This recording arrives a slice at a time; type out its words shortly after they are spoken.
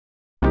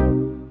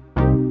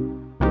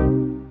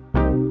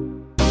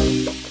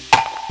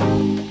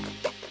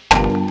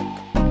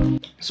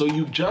So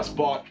you've just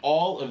bought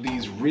all of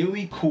these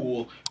really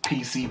cool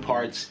PC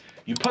parts.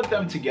 You put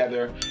them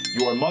together,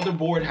 your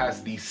motherboard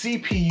has the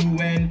CPU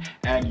in,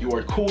 and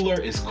your cooler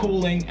is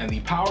cooling, and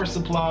the power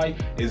supply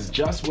is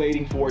just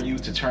waiting for you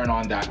to turn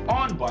on that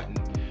on button.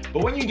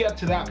 But when you get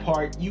to that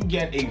part, you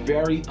get a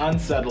very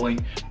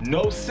unsettling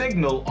no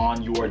signal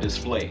on your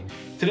display.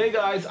 Today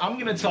guys, I'm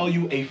gonna tell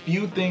you a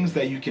few things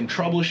that you can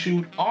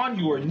troubleshoot on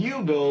your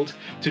new build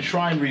to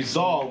try and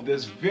resolve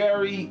this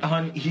very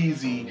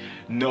uneasy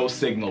no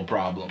signal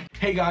problem.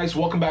 Hey guys,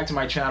 welcome back to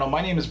my channel.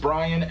 My name is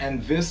Brian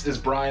and this is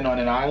Brian on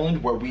an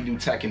Island, where we do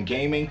tech and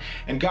gaming.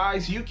 And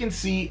guys, you can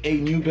see a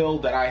new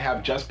build that I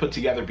have just put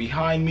together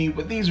behind me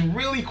with these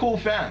really cool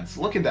fans.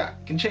 Look at that.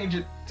 You can change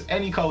it to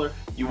any color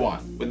you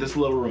want with this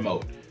little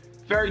remote.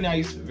 Very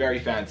nice, very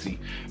fancy.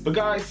 But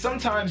guys,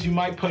 sometimes you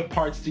might put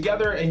parts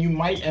together and you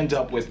might end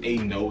up with a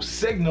no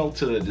signal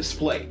to the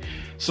display.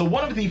 So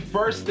one of the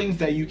first things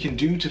that you can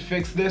do to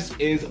fix this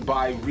is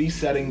by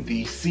resetting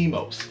the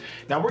CMOS.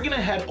 Now we're gonna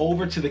head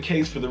over to the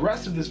case for the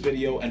rest of this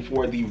video and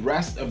for the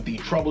rest of the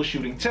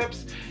troubleshooting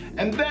tips.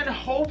 And then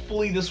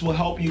hopefully this will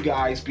help you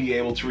guys be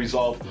able to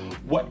resolve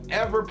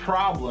whatever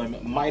problem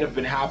might have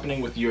been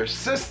happening with your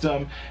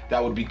system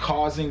that would be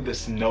causing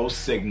this no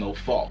signal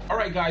fault. All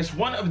right guys,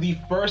 one of the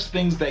first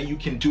things that you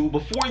can do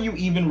before you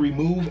even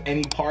remove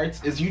any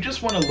parts is you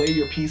just want to lay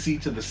your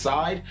PC to the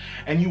side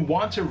and you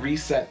want to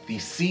reset the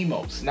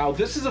CMOS. Now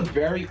this is a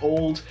very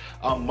old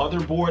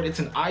motherboard. It's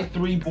an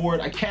i3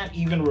 board. I can't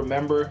even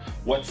remember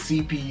what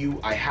CPU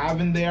I have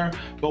in there,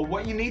 but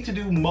what you need to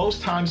do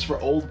most times for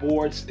old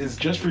boards is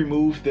just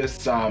remove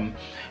this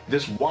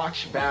this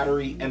watch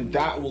battery, and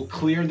that will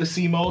clear the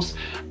CMOS.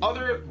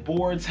 Other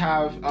boards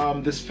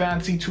have this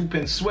fancy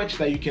 2-pin switch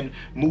that you can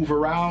move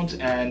around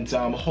and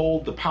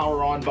hold the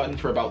power on button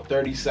for about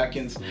 30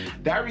 seconds.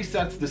 That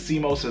resets the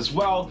CMOS as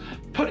well.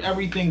 Put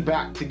everything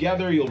back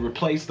together. You'll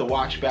replace the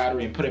watch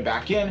battery and put it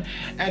back in,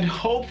 and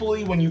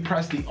hopefully when you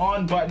press the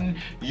on button,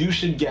 you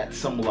should get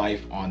some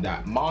life on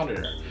that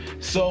monitor.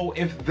 So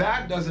if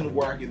that doesn't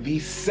work, the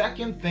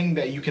second thing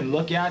that you can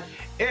look at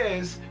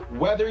is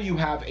whether you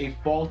have a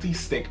faulty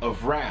stick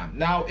of RAM.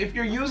 Now, if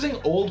you're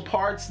using old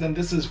parts, then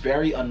this is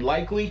very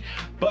unlikely,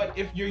 but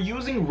if you're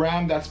using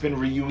RAM that's been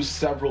reused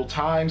several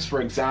times,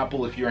 for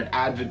example, if you're an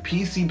avid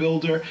PC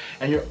builder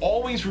and you're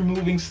always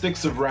removing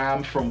sticks of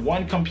RAM from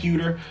one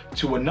computer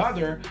to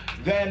another,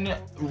 then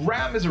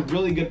RAM is a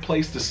really good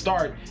place to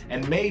start,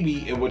 and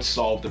maybe it would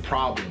solve the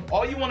problem.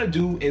 All you want to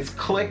do is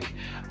click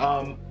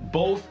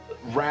both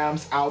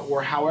RAMs out,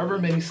 or however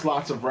many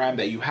slots of RAM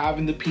that you have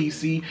in the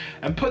PC,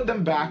 and put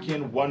them back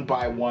in one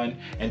by one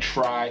and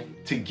try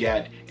to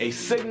get a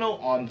signal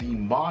on the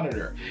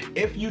monitor.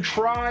 If you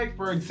try,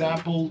 for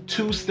example,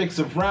 2 sticks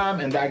of RAM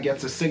and that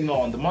gets a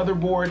signal on the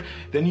motherboard,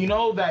 then you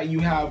know that you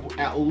have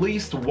at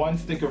least 1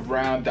 stick of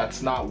RAM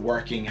that's not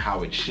working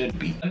how it should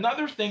be.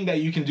 Another thing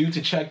that you can do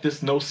to check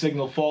this no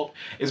signal fault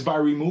is by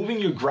removing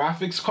your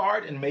graphics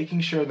card and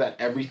making sure that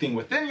everything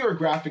within your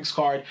graphics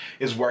card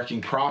is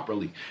working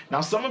properly.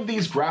 Now, some of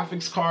these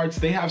graphics cards,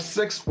 they have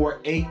 6 or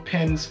 8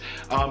 pins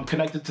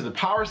connected to the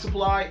power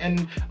supply,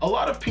 and a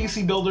lot of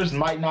PC builders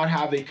might not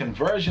have a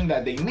conversion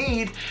that they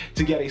need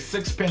to get a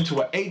 6-pin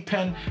to an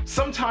 8-pin.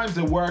 Sometimes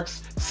it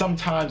works,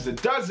 sometimes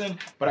it doesn't,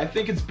 but I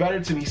think it's better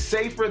to be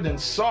safer than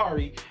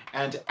sorry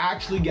and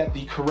actually get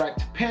the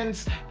correct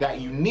pins that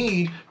you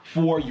need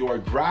for your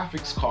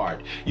graphics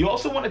card. You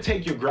also want to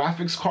take your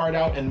graphics card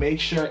out and make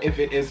sure, if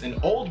it is an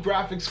old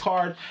graphics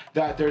card,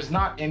 that there's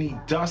not any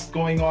dust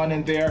going on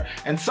in there.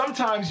 And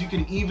sometimes you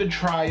can even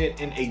try it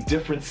in a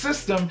different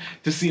system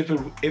to see if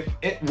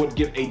it would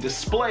give a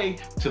display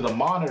to the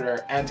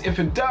monitor. And if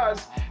it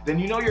does, then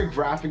you know your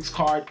graphics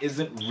card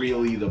isn't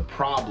really the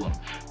problem.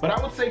 But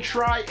I would say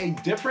try a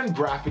different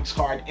graphics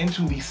card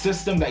into the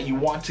system that you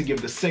want to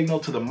give the signal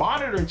to the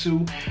monitor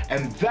to,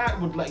 and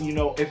that would let you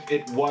know if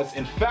it was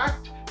in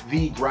fact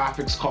the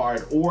graphics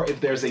card or if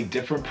there's a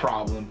different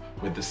problem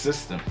with the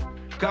system.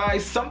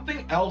 Guys,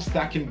 something else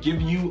that can give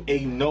you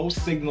a no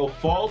signal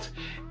fault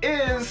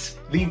is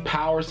the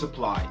power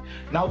supply.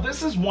 Now,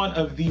 this is one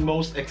of the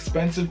most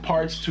expensive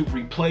parts to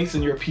replace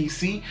in your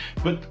PC,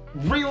 but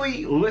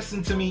really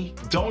listen to me,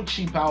 don't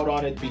cheap out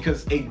on it,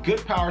 because a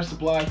good power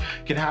supply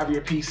can have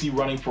your PC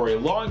running for a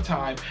long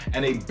time,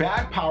 and a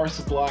bad power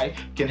supply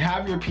can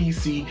have your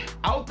PC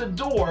out the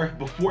door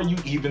before you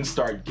even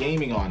start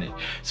gaming on it.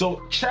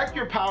 So check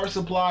your power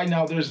supply.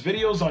 Now, there's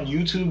videos on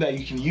YouTube that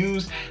you can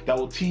use that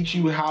will teach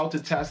you how to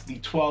test the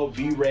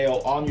 12V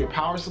rail on your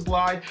power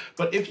supply.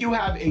 But if you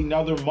have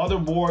another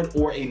motherboard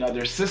or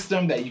another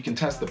system that you can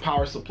test the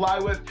power supply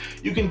with,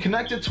 you can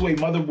connect it to a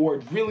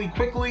motherboard really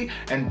quickly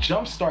and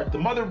jumpstart the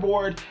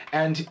motherboard,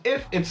 and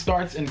if it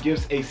starts and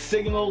gives a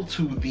signal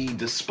to the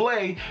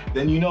display,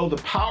 then you know the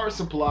power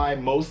supply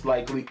most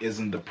likely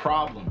isn't the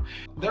problem.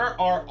 There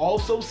are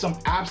also some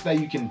apps that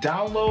you can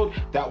download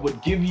that would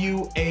give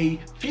you a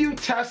few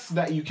tests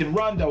that you can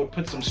run that would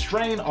put some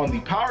strain on the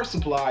power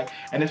supply,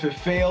 and if it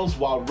fails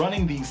while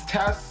running these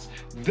tests,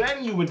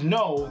 then you would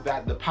know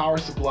that the power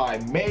supply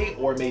may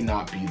or may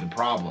not be the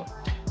problem.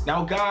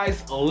 Now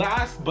guys,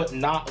 last but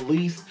not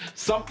least,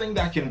 something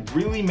that can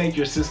really make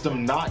your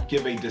system not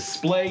give a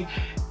display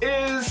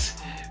is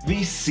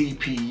the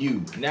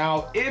CPU.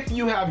 Now, if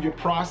you have your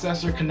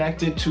processor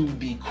connected to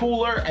the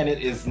cooler and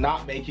it is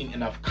not making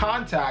enough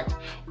contact,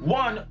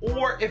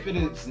 or if it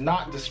is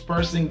not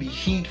dispersing the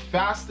heat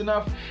fast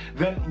enough,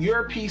 then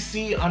your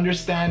PC,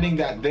 understanding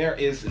that there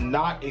is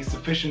not a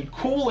sufficient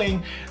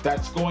cooling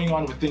that's going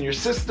on within your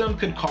system,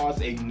 could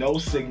cause a no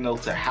signal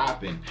to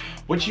happen.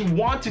 What you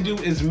want to do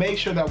is make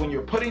sure that when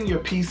you're putting your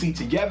PC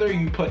together,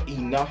 you put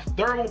enough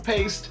thermal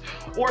paste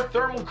or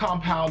thermal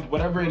compound,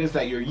 whatever it is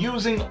that you're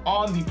using,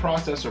 on the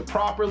processor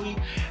properly,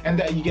 and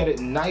that you get it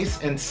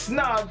nice and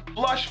snug,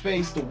 flush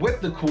faced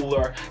with the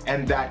cooler,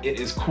 and that it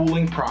is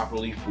cooling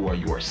properly for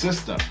your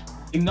system.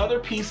 Another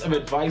piece of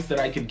advice that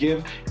I could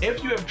give,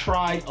 if you have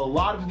tried a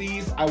lot of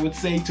these, I would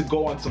say to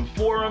go on some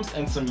forums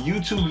and some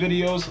YouTube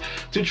videos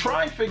to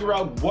try and figure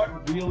out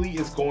what really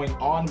is going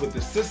on with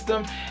the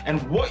system and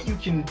what you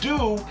can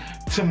do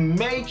to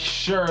make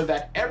sure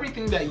that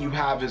everything that you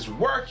have is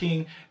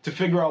working, to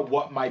figure out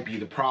what might be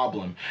the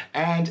problem.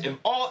 And if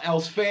all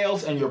else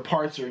fails and your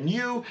parts are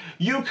new,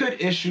 you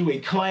could issue a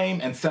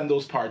claim and send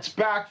those parts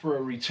back for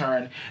a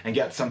return and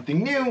get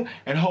something new,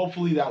 and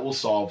hopefully that will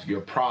solve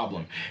your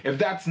problem. If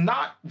that's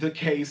not the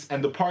case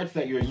and the parts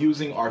that you're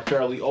using are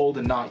fairly old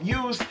and not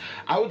used,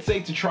 I would say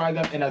to try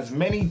them in as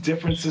many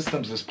different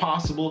systems as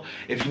possible.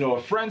 If you know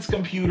a friend's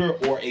computer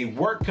or a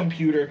work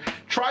computer,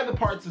 try the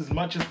parts as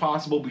much as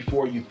possible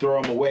before you throw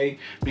them away,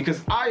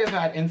 because I have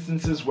had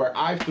instances where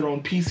I've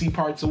thrown PC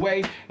parts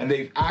away and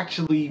they've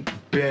actually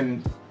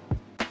been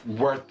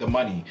worth the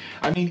money.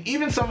 I mean,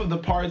 even some of the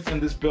parts in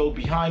this build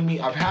behind me,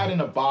 I've had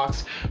in a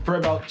box for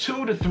about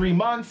 2 to 3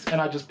 months, and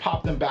I just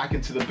popped them back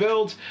into the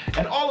build,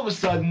 and all of a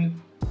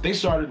sudden they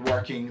started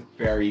working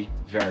very,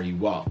 very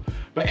well.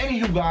 But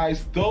anywho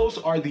guys, those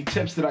are the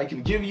tips that I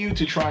can give you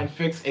to try and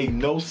fix a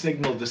no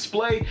signal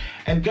display.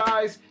 And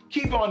guys,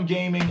 keep on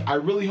gaming. I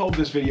really hope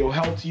this video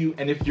helped you.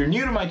 And if you're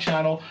new to my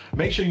channel,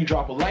 make sure you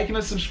drop a like and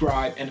a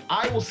subscribe, and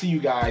I will see you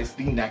guys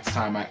the next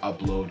time I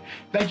upload.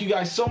 Thank you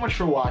guys so much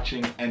for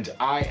watching, and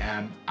I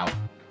am out.